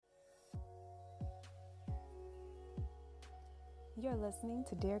You're listening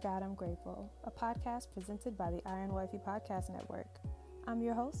to Dear God, I'm Grateful, a podcast presented by the Iron Wifey Podcast Network. I'm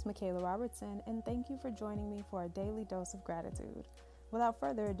your host, Michaela Robertson, and thank you for joining me for a daily dose of gratitude. Without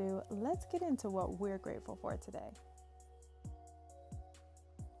further ado, let's get into what we're grateful for today.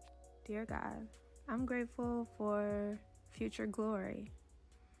 Dear God, I'm grateful for future glory.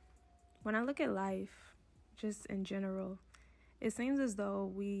 When I look at life, just in general, it seems as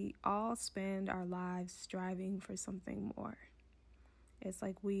though we all spend our lives striving for something more. It's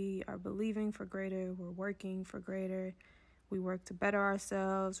like we are believing for greater, we're working for greater, we work to better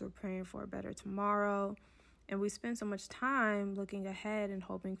ourselves, we're praying for a better tomorrow, and we spend so much time looking ahead and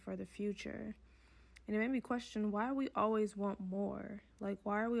hoping for the future. And it made me question, why do we always want more? Like,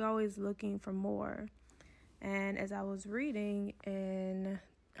 why are we always looking for more? And as I was reading in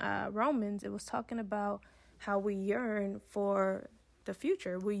Romans, it was talking about how we yearn for the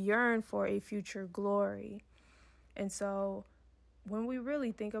future. We yearn for a future glory. And so when we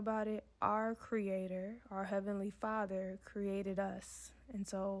really think about it, our Creator, our Heavenly Father, created us. And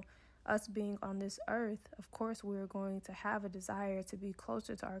so us being on this earth, of course, we're going to have a desire to be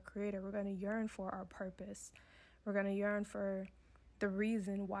closer to our Creator. We're going to yearn for our purpose. We're going to yearn for the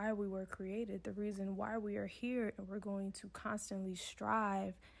reason why we were created, the reason why we are here. And we're going to constantly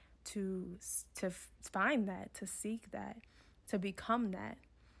strive to find that, to seek that, to become that.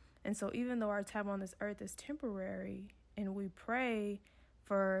 And so even though our time on this earth is temporary, and we pray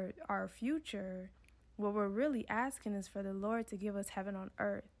for our future, what we're really asking is for the Lord to give us heaven on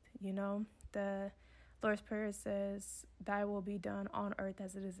earth. You know, the Lord's Prayer says, "Thy will be done on earth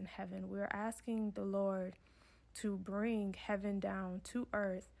as it is in heaven." We're asking the Lord to bring heaven down to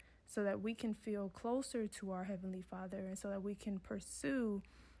earth so that we can feel closer to our Heavenly Father, and so that we can pursue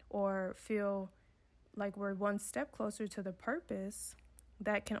or feel like we're one step closer to the purpose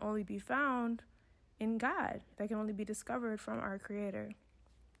that can only be found in God, that can only be discovered from our Creator.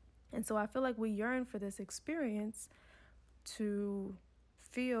 And so I feel like we yearn for this experience to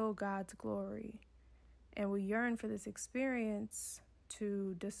feel God's glory. And we yearn for this experience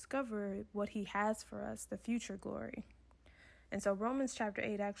to discover what He has for us, the future glory. And so Romans chapter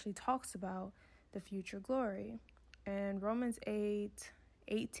 8 actually talks about the future glory. And Romans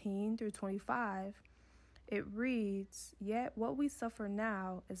 8:18 through 25, it reads, "Yet what we suffer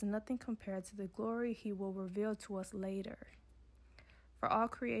now is nothing compared to the glory He will reveal to us later. For all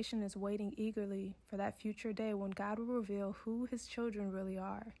creation is waiting eagerly for that future day when God will reveal who His children really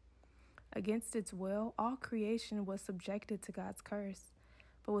are. Against its will, all creation was subjected to God's curse.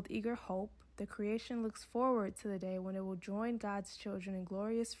 But with eager hope, the creation looks forward to the day when it will join God's children in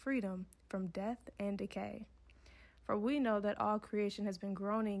glorious freedom from death and decay. For we know that all creation has been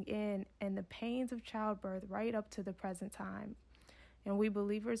groaning in and the pains of childbirth right up to the present time. And we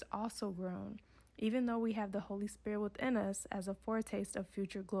believers also groan, even though we have the Holy Spirit within us as a foretaste of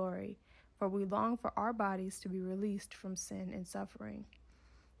future glory, for we long for our bodies to be released from sin and suffering.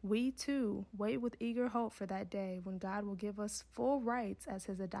 We, too, wait with eager hope for that day when God will give us full rights as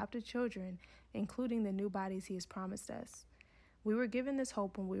His adopted children, including the new bodies He has promised us. We were given this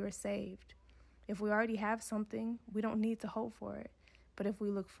hope when we were saved. If we already have something, we don't need to hope for it. But if we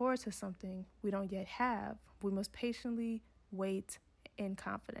look forward to something we don't yet have, we must patiently wait in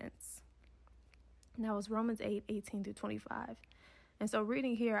confidence." And that was Romans 8:18 through 25. And so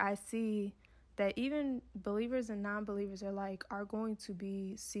reading here, I see that even believers and non-believers alike are going to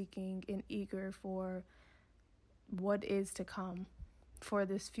be seeking and eager for what is to come, for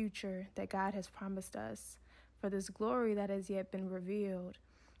this future that God has promised us, for this glory that has yet been revealed,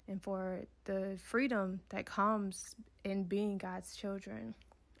 and for the freedom that comes in being God's children.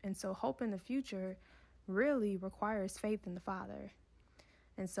 And so hope in the future really requires faith in the Father.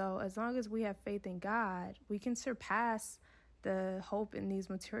 And so as long as we have faith in God, we can surpass the hope in these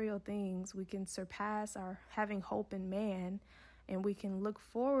material things. We can surpass our having hope in man, and we can look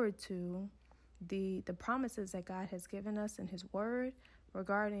forward to the promises that God has given us in His Word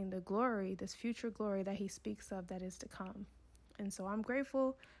regarding the glory, this future glory that He speaks of that is to come. And so I'm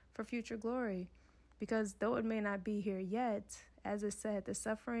grateful for future glory, because though it may not be here yet, as it said, the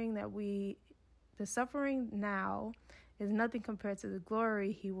suffering now is nothing compared to the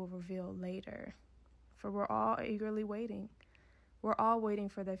glory He will reveal later. For we're all eagerly waiting. We're all waiting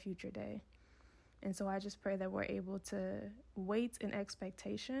for that future day. And so I just pray that we're able to wait in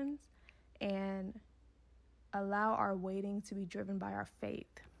expectations and allow our waiting to be driven by our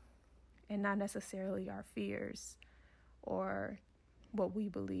faith and not necessarily our fears or what we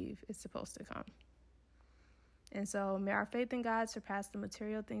believe is supposed to come. And so may our faith in God surpass the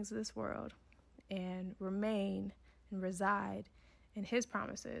material things of this world and remain and reside in His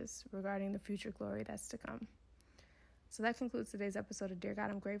promises regarding the future glory that's to come. So that concludes today's episode of Dear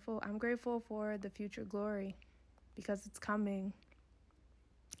God, I'm Grateful. I'm grateful for the future glory because it's coming.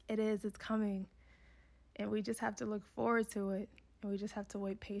 It's coming. And we just have to look forward to it. And we just have to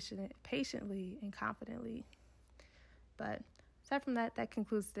wait patiently and confidently. But aside from that, that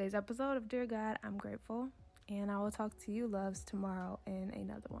concludes today's episode of Dear God, I'm Grateful. And I will talk to you, loves, tomorrow in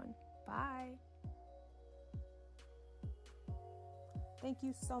another one. Bye. Thank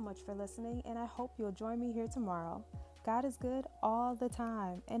you so much for listening, and I hope you'll join me here tomorrow. God is good all the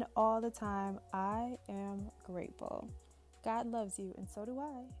time, and all the time I am grateful. God loves you, and so do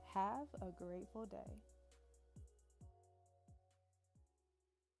I. Have a grateful day.